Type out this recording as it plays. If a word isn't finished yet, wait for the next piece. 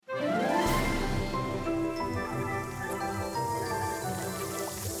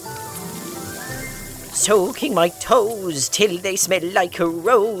soaking my toes till they smell like a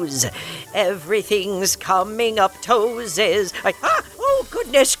rose. Everything's coming up toeses. Oh,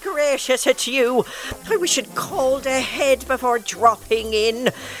 goodness gracious, it's you. I wish I'd called ahead before dropping in.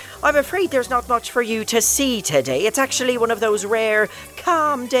 I'm afraid there's not much for you to see today. It's actually one of those rare,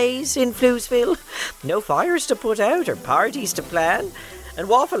 calm days in Floozeville. No fires to put out or parties to plan. And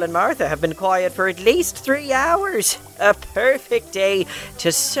Waffle and Martha have been quiet for at least 3 hours. A perfect day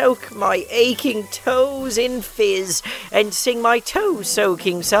to soak my aching toes in fizz and sing my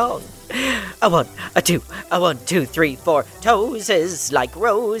toe-soaking song. A 1, a 2, a 1, 2, 3, 4. Toeses like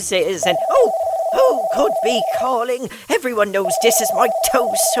roses and... Oh! Who could be calling? Everyone knows this is my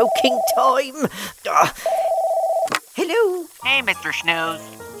toe-soaking time. Hello? Hey, Mr. Snooze.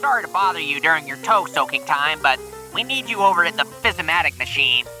 Sorry to bother you during your toe-soaking time, but we need you over at the Fizz-O-Matic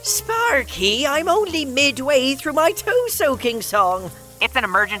machine. Sparky, I'm only midway through my toe-soaking song. It's an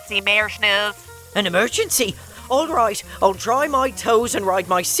emergency, Mayor Snooze. An emergency? All right, I'll dry my toes and ride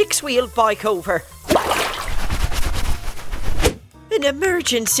my 6-wheeled bike over. An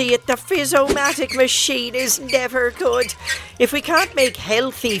emergency at the Fizz-O-Matic machine is never good. If we can't make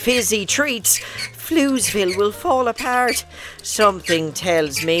healthy fizzy treats, Floozeville will fall apart. Something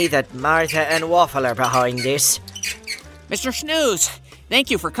tells me that Martha and Waffle are behind this. Mr. Snooze,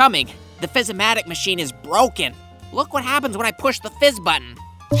 thank you for coming. The Fizz-O-Matic machine is broken. Look what happens when I push the fizz button.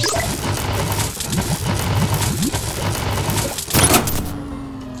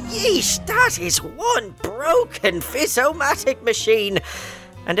 Yeesh, that is one broken Fizz-O-Matic machine.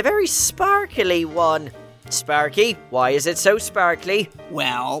 And a very sparkly one. Sparky, why is it so sparkly?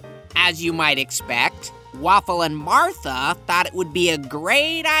 Well, as you might expect, Waffle and Martha thought it would be a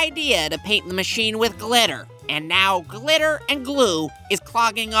great idea to paint the machine with glitter. And now glitter and glue is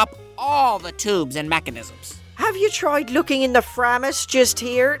clogging up all the tubes and mechanisms. Have you tried looking in the Framus just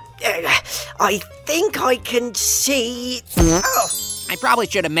here? I think I can see... Oh. I probably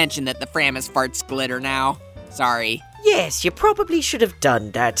should have mentioned that the Framus farts glitter now. Sorry. Yes, you probably should have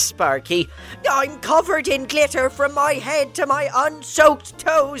done that, Sparky. I'm covered in glitter from my head to my unsoaked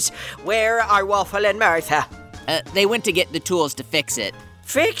toes. Where are Waffle and Martha? They went to get the tools to fix it.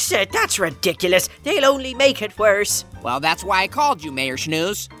 Fix it? That's ridiculous. They'll only make it worse. Well, that's why I called you, Mayor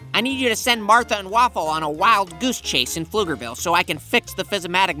Snooze. I need you to send Martha and Waffle on a wild goose chase in Pflugerville so I can fix the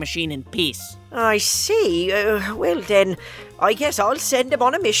Fizz-O-Matic machine in peace. I see. Well then, I guess I'll send them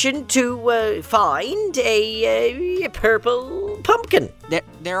on a mission to find a purple pumpkin.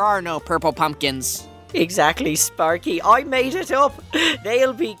 There are no purple pumpkins. Exactly, Sparky. I made it up.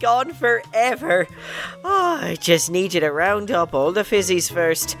 They'll be gone forever. I just need you to round up all the fizzies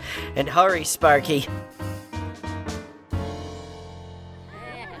first. And hurry, Sparky.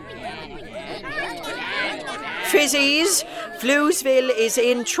 Fizzies, Floozeville is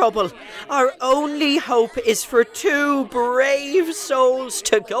in trouble. Our only hope is for 2 brave souls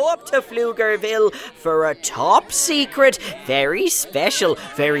to go up to Pflugerville for a top secret, very special,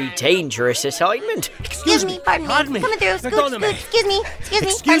 very dangerous assignment. Excuse me, pardon me. Coming through, scoot, excuse me,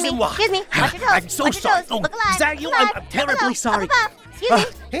 Excuse me, what? Excuse me, watch your toes, I'm so sorry. Look alive, Is that you? look alive. I'm terribly sorry. Look up.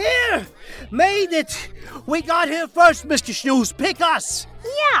 Excuse me. Here! Made it! We got here first, Mr. Snooze. Pick us!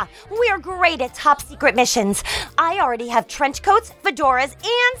 Yeah, we're great at top secret missions. I already have trench coats, fedoras,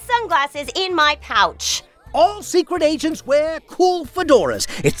 and sunglasses in my pouch. All secret agents wear cool fedoras.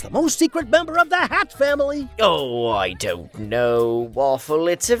 It's the most secret member of the Hat family. Oh, I don't know, Waffle.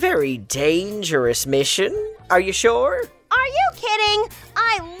 It's a very dangerous mission. Are you sure? Are you kidding?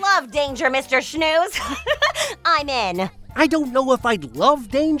 I love danger, Mr. Snooze. I'm in. I don't know if I'd love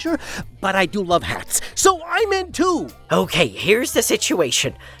danger, but I do love hats, so I'm in too. Okay, here's the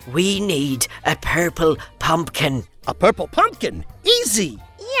situation. We need a purple pumpkin. A purple pumpkin? Easy.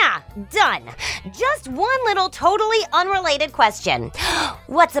 Yeah, done. Just one little totally unrelated question.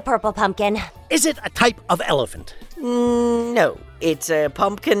 What's a purple pumpkin? Is it a type of elephant? No, it's a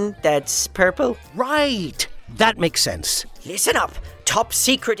pumpkin that's purple. Right. That makes sense. Listen up, top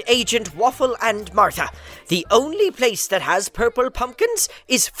secret agent Waffle and Martha. The only place that has purple pumpkins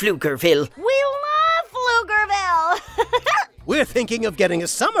is Pflugerville. We love Pflugerville! We're thinking of getting a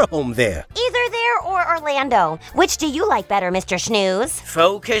summer home there. Either there or Orlando. Which do you like better, Mr. Snooze?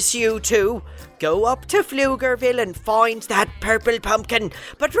 Focus, you two. Go up to Pflugerville and find that purple pumpkin.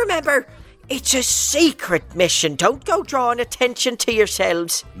 But remember, it's a secret mission. Don't go drawing attention to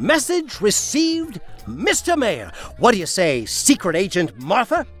yourselves. Message received, Mr. Mayor. What do you say, Secret Agent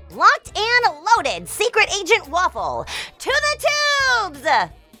Martha? Locked and loaded, Secret Agent Waffle. To the tubes!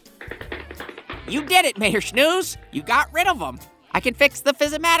 You did it, Mayor Snooze. You got rid of them. I can fix the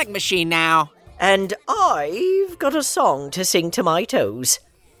Fizz-O-Matic machine now. And I've got a song to sing to my toes.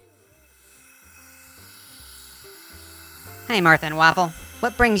 Hey, Martha and Waffle.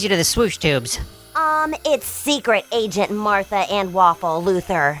 What brings you to the swoosh tubes? It's Secret Agent Martha and Waffle,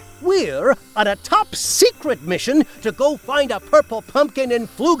 Luther. We're on a top secret mission to go find a purple pumpkin in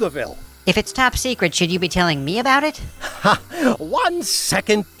Pflugerville. If it's top secret, should you be telling me about it? Ha! 1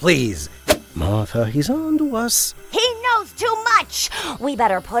 second, please. Martha, he's on to us. He knows too much! We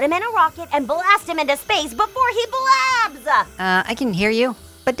better put him in a rocket and blast him into space before he blabs! I can hear you,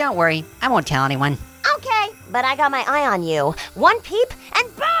 but don't worry, I won't tell anyone. Okay, but I got my eye on you. One peep, and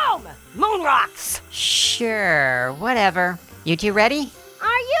boom! Moon rocks! Sure, whatever. You two ready?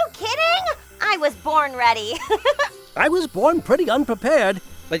 Are you kidding? I was born ready. I was born pretty unprepared,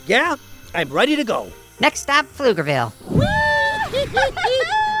 but yeah, I'm ready to go. Next stop, Pflugerville.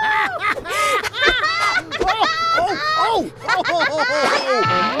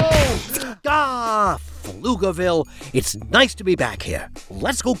 Pflugerville, it's nice to be back here.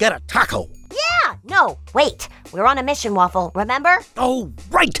 Let's go get a taco. Yeah, no, wait. We're on a mission, Waffle, remember? Oh,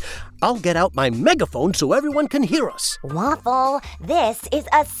 right. I'll get out my megaphone so everyone can hear us. Waffle, this is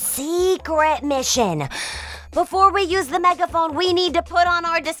a secret mission. Before we use the megaphone, we need to put on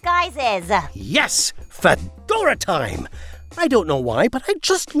our disguises. Yes, fedora time. I don't know why, but I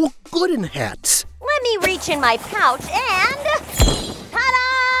just look good in hats. Let me reach in my pouch and... ta-da!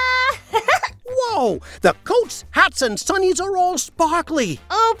 Whoa, the coats, hats, and sunnies are all sparkly.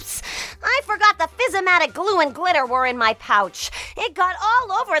 Oops, I forgot the Physimatic glue and glitter were in my pouch. It got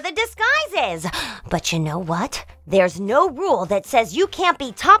all over the disguises. But you know what? There's no rule that says you can't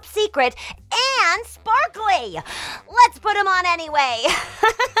be top secret and sparkly. Let's put them on anyway.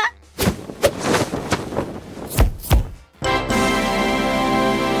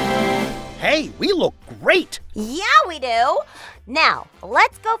 Hey, we look great. Yeah, we do. Now,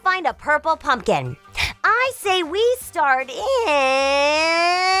 let's go find a purple pumpkin. I say we start in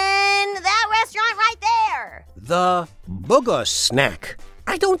that restaurant right there. The Booger Snack.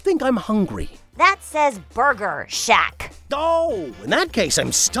 I don't think I'm hungry. That says Burger Shack. Oh, in that case,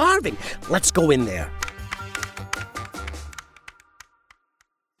 I'm starving. Let's go in there.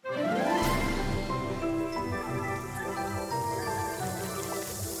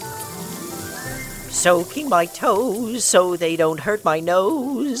 Soaking my toes so they don't hurt my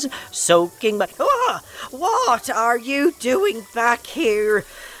nose. Soaking my... Ah! What are you doing back here?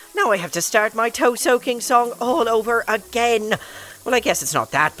 Now I have to start my toe-soaking song all over again. Well, I guess it's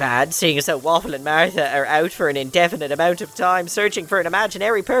not that bad, seeing as though Waffle and Martha are out for an indefinite amount of time searching for an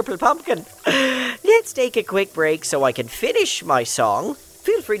imaginary purple pumpkin. Let's take a quick break so I can finish my song.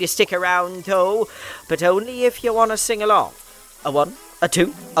 Feel free to stick around, though, but only if you want to sing along. A 1, a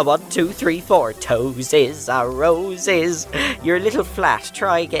 2, a 1, 2, 3, 4. Toes is a roses. You're a little flat.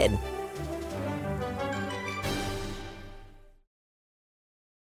 Try again.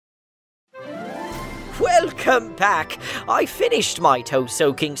 Welcome back. I finished my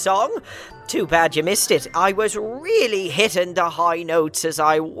toe-soaking song. Too bad you missed it. I was really hitting the high notes as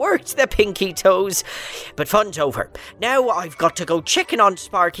I worked the pinky toes. But fun's over. Now I've got to go checking on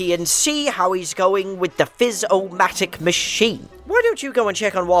Sparky and see how he's going with the Phys-O-Matic machine. Why don't you go and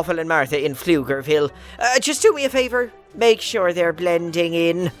check on Waffle and Martha in Pflugerville? Just do me a favour. Make sure they're blending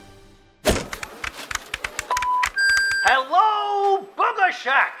in. Hello, Booger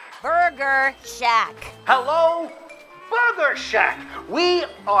Shack. Burger Shack. Hello, Burger Shack. We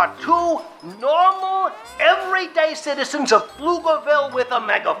are two normal, everyday citizens of Pflugerville with a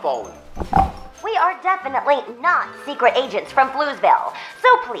megaphone. We are definitely not secret agents from Bluesville,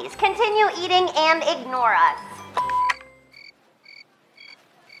 so please continue eating and ignore us.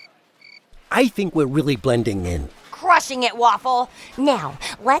 I think we're really blending in. Crushing it, Waffle. Now,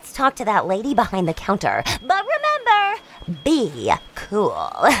 let's talk to that lady behind the counter. But remember, be cool.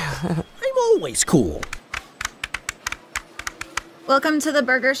 I'm always cool. Welcome to the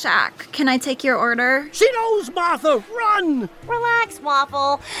Burger Shack. Can I take your order? She knows, Martha. Run! Relax,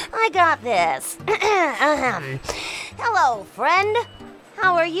 Waffle. I got this. Hello, friend.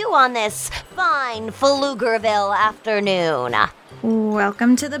 How are you on this fine Pflugerville afternoon?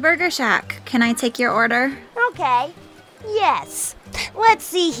 Welcome to the Burger Shack. Can I take your order? Okay. Yes. Let's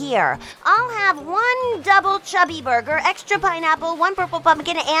see here. I'll have 1 double chubby burger, extra pineapple, 1 purple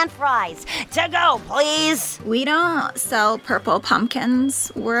pumpkin, and fries. To go, please. We don't sell purple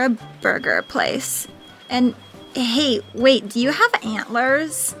pumpkins. We're a burger place. And hey, wait, do you have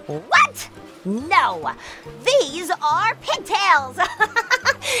antlers? What? No. These are pigtails.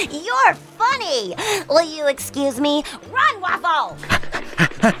 You're funny. Will you excuse me? Run, Waffle.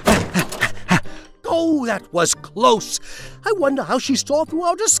 Oh, that was close. I wonder how she saw through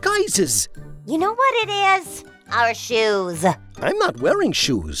our disguises. You know what it is? Our shoes. I'm not wearing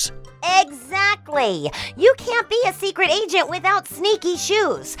shoes. Exactly. You can't be a secret agent without sneaky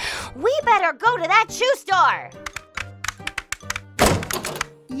shoes. We better go to that shoe store.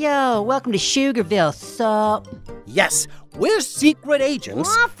 Yo, welcome to Sugarville, sup? Yes, we're secret agents.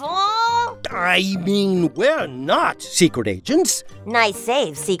 Waffle! I mean, we're not secret agents. Nice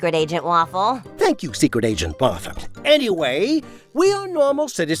save, Secret Agent Waffle. Thank you, Secret Agent Martha. Anyway, we are normal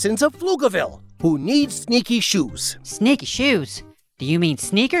citizens of Pflugerville who need sneaky shoes. Sneaky shoes? Do you mean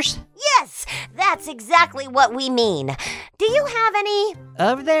sneakers? Yes, that's exactly what we mean. Do you have any?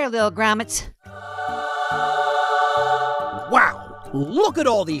 Over there, little grommets. Wow, look at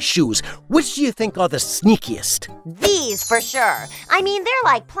all these shoes. Which do you think are the sneakiest? These for sure. I mean, they're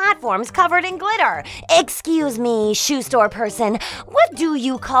like platforms covered in glitter. Excuse me, shoe store person. What do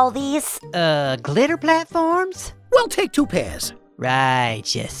you call these? Glitter platforms? Well, take 2 pairs.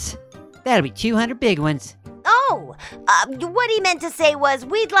 Righteous. That'll be 200 big ones. Oh, what he meant to say was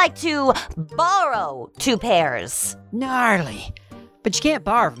we'd like to borrow 2 pairs. Gnarly. But you can't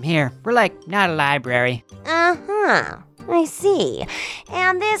borrow from here. We're like not a library. Uh-huh. I see.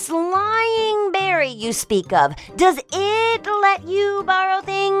 And this lying berry you speak of, does it let you borrow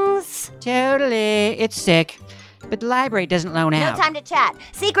things? Totally. It's sick. But the library doesn't loan No out. time to chat.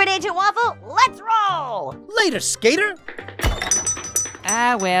 Secret Agent Waffle, let's roll! Later, skater.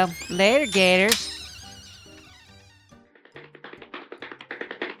 Ah, well. Later, gators.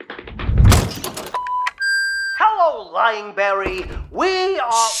 Hello, Lying Berry. We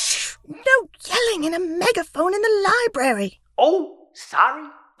are. No yelling in a megaphone in the library. Oh, sorry.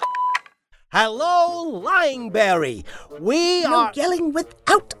 Hello, Lyingberry. We No are... yelling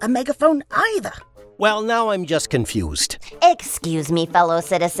without a megaphone either. Well, now I'm just confused. Excuse me, fellow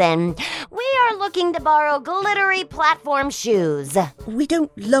citizen. We are looking to borrow glittery platform shoes. We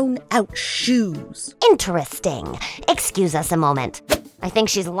don't loan out shoes. Interesting. Excuse us a moment. I think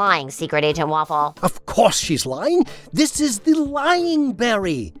she's lying, Secret Agent Waffle. Of course she's lying. This is the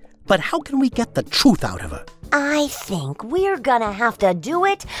Lyingberry. But how can we get the truth out of her? I think we're gonna have to do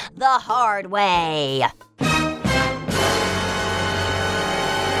it the hard way.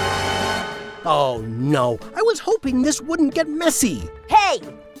 Oh, no. I was hoping this wouldn't get messy. Hey,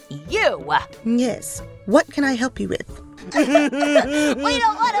 you! Yes. What can I help you with? We don't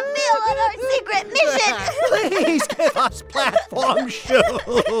want to fail on our secret mission! Please give us platform shoes.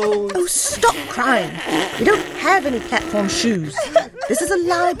 Oh, stop crying. We don't have any platform shoes. This is a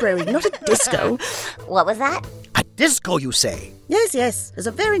library, not a disco. What was that? A disco, you say? Yes. There's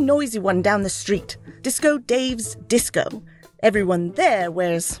a very noisy one down the street. Disco Dave's Disco. Everyone there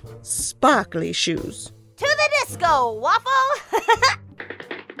wears sparkly shoes. To the disco, Waffle!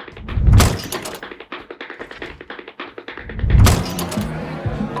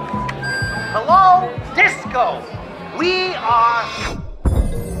 Hello, Disco. We are.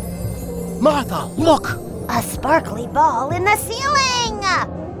 Martha, look. A sparkly ball in the ceiling!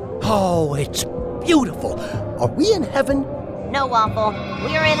 Oh, it's beautiful. Are we in heaven? No, Waffle.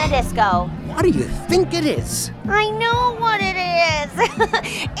 We're in a disco. What do you think it is? I know what it is.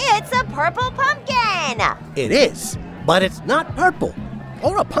 It's a purple pumpkin. It is, but it's not purple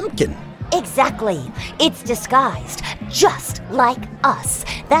or a pumpkin. Exactly. It's disguised, just like us.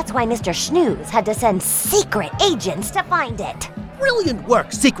 That's why Mr. Schnooze had to send secret agents to find it. Brilliant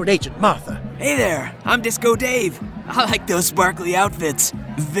work, Secret Agent Martha. Hey there, I'm Disco Dave. I like those sparkly outfits.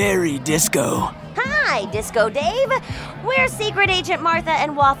 Very disco. Hi, Disco Dave. We're Secret Agent Martha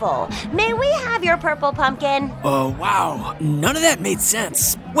and Waffle. May we have your purple pumpkin? Oh, wow. None of that made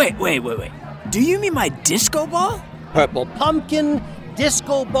sense. Wait. Do you mean my disco ball? Purple pumpkin,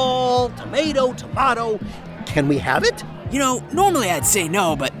 disco ball, tomato. Can we have it? You know, normally I'd say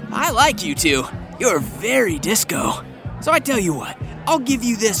no, but I like you two. You're very disco. So I tell you what, I'll give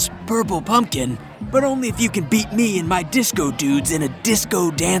you this purple pumpkin, but only if you can beat me and my disco dudes in a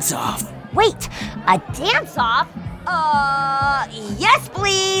disco dance-off. Wait, a dance-off? Yes,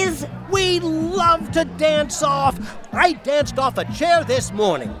 please. We love to dance off. I danced off a chair this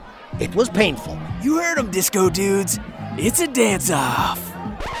morning. It was painful. You heard them, disco dudes. It's a dance-off.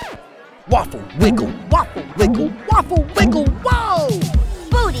 Waffle, wiggle, waffle, wiggle, waffle, wiggle, whoa!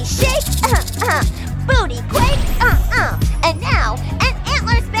 Booty shake, booty quake, and now an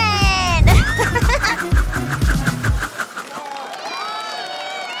antler spin.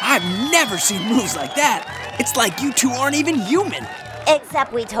 I've never seen moves like that. It's like you two aren't even human.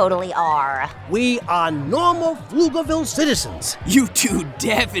 Except we totally are. We are normal Pflugerville citizens. You two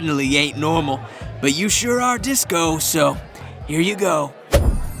definitely ain't normal, but you sure are disco, so here you go.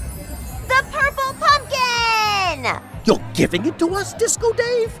 The purple pumpkin! You're giving it to us, Disco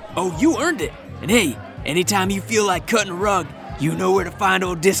Dave? Oh, you earned it. And hey, anytime you feel like cutting a rug, You know where to find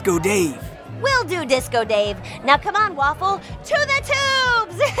old Disco Dave. Will do, Disco Dave. Now come on, Waffle, to the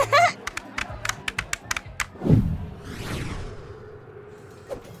tubes!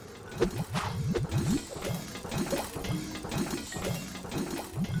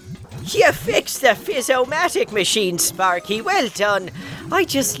 You fixed the Fizz-O-Matic machine, Sparky. Well done. I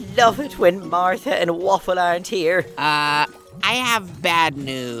just love it when Martha and Waffle aren't here. I have bad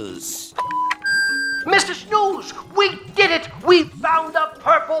news. Mr. Snooze, we did it! We found a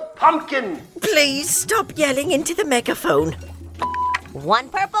purple pumpkin! Please stop yelling into the megaphone. 1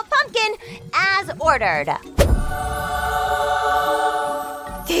 purple pumpkin, as ordered.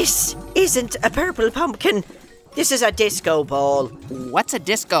 This isn't a purple pumpkin. This is a disco ball. What's a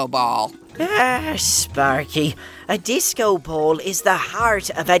disco ball? Ah, Sparky. A disco ball is the heart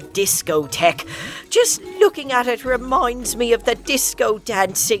of a discotheque. Just looking at it reminds me of the disco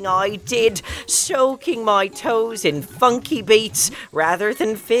dancing I did, soaking my toes in funky beats rather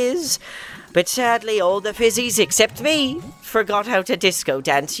than fizz. But sadly, all the fizzies except me forgot how to disco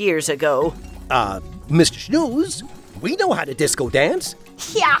dance years ago. Mr. Snooze, we know how to disco dance.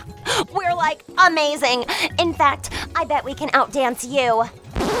 Yeah, we're like amazing. In fact, I bet we can outdance you.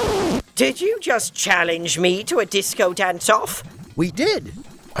 Did you just challenge me to a disco dance-off? We did.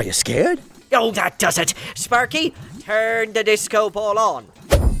 Are you scared? Oh, that does it. Sparky, turn the disco ball on.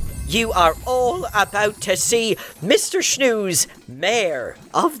 You are all about to see Mr. Snooze, Mayor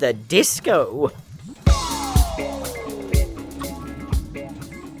of the Disco.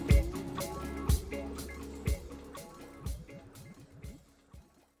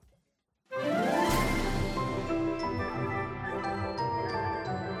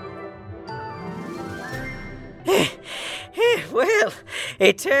 Well,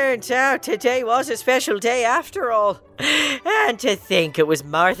 it turns out today was a special day after all. And to think it was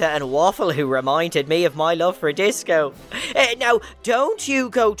Martha and Waffle who reminded me of my love for disco. Now, don't you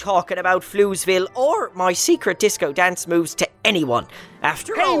go talking about Floozeville or my secret disco dance moves to anyone.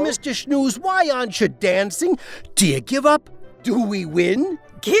 After all... Hey, Mr. Snooze, why aren't you dancing? Do you give up? Do we win?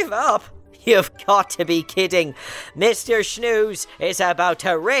 Give up? You've got to be kidding. Mr. Snooze is about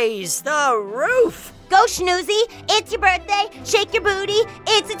to raise the roof. Go, Snoozy. It's your birthday. Shake your booty.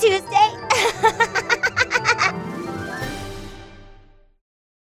 It's a Tuesday.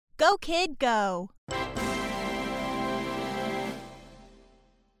 Go, kid, go.